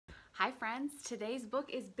Hi friends, today's book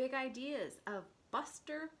is Big Ideas of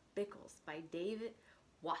Buster Bickles by David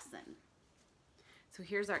Wasson. So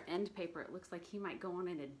here's our end paper. It looks like he might go on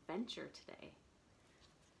an adventure today.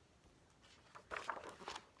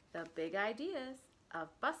 The Big Ideas of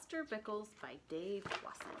Buster Bickles by Dave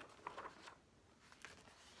Wasson.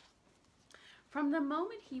 From the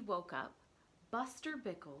moment he woke up, Buster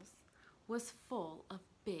Bickles was full of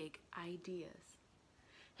big ideas.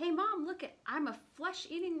 Hey Mom, look it, I'm a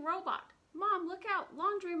flesh-eating robot. Mom, look out,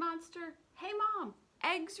 laundry monster. Hey Mom,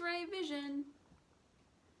 X-ray vision.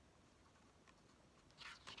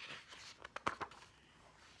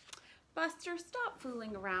 Buster, stop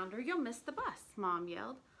fooling around or you'll miss the bus, Mom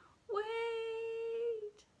yelled.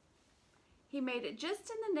 Wait. He made it just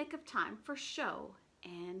in the nick of time for show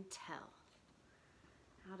and tell.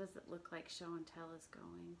 How does it look like show and tell is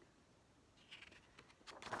going?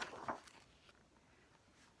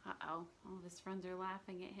 Uh-oh, all of his friends are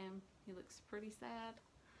laughing at him. He looks pretty sad.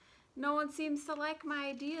 No one seems to like my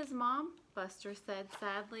ideas, Mom, Buster said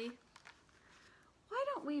sadly. Why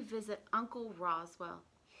don't we visit Uncle Roswell?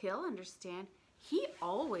 He'll understand. He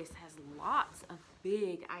always has lots of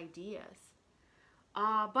big ideas.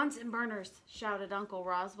 Bunsen burners, shouted Uncle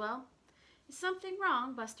Roswell. Is something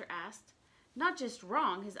wrong? Buster asked. Not just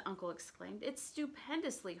wrong, his uncle exclaimed. It's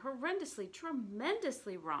stupendously, horrendously,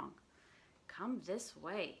 tremendously wrong. Come this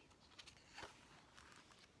way.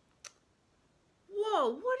 Whoa,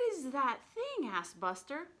 what is that thing? Asked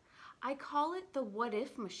Buster. I call it the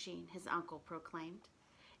what-if machine, his uncle proclaimed.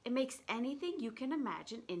 It makes anything you can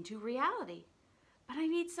imagine into reality. But I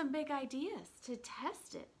need some big ideas to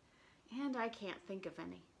test it, and I can't think of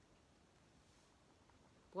any.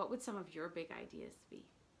 What would some of your big ideas be?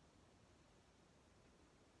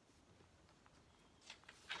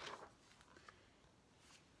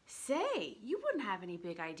 Say, you wouldn't have any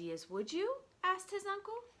big ideas, would you? Asked his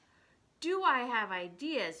uncle. Do I have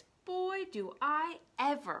ideas? Boy, do I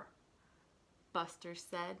ever, Buster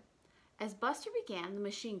said. As Buster began, the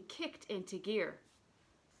machine kicked into gear.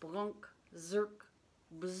 Blunk, zerk,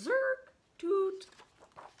 berserk, toot.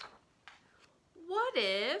 What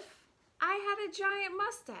if I had a giant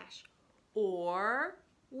mustache? Or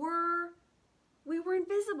we were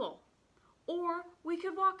invisible? Or we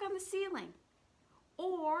could walk on the ceiling?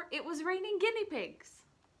 Or it was raining guinea pigs?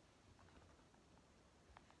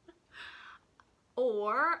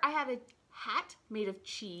 Or I had a hat made of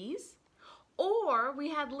cheese? Or we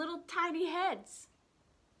had little tiny heads?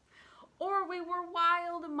 Or we were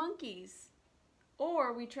wild monkeys?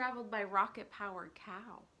 Or we traveled by rocket-powered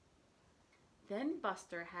cow? Then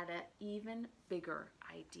Buster had an even bigger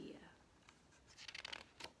idea.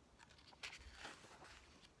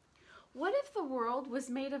 What if the world was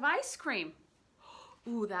made of ice cream?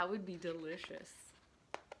 Ooh, that would be delicious.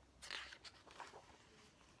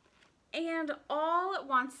 And all at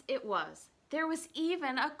once it was. There was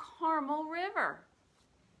even a caramel river.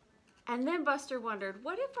 And then Buster wondered,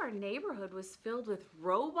 what if our neighborhood was filled with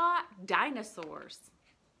robot dinosaurs?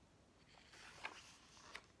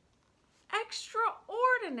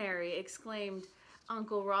 Extraordinary, exclaimed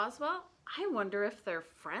Uncle Roswell. I wonder if they're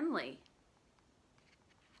friendly.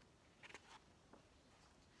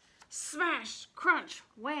 Smash, crunch,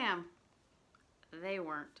 wham. They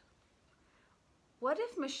weren't. What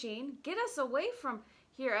if, machine, get us away from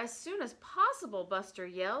here as soon as possible, Buster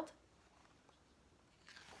yelled.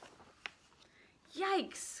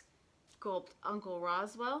 Yikes, gulped Uncle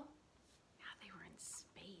Roswell. Now they were in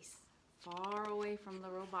space, far away from the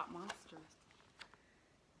robot monsters.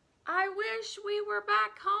 I wish we were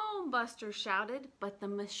back home, Buster shouted, but the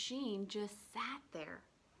machine just sat there.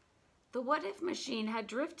 The what-if machine had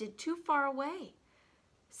drifted too far away,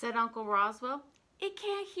 said Uncle Roswell. It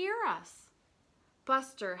can't hear us.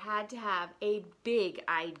 Buster had to have a big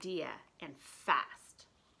idea, and fast.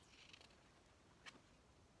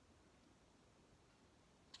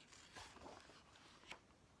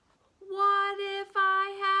 What if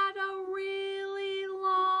I had a really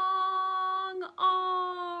long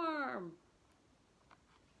arm?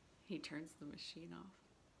 He turns the machine off.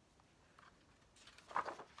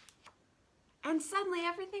 And suddenly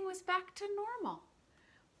everything was back to normal.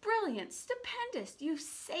 Brilliant, stupendous, you've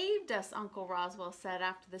saved us, Uncle Roswell said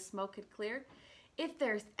after the smoke had cleared. If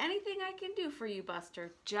there's anything I can do for you,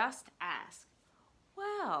 Buster, just ask.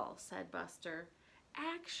 Well, said Buster,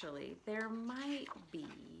 actually, there might be.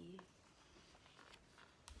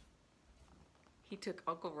 He took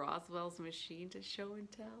Uncle Roswell's machine to show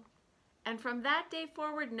and tell. And from that day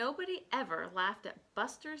forward, nobody ever laughed at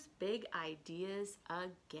Buster's big ideas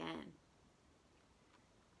again.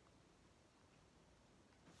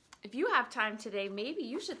 If you have time today, maybe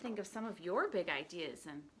you should think of some of your big ideas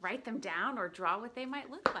and write them down or draw what they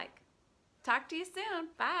might look like. Talk to you soon.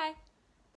 Bye.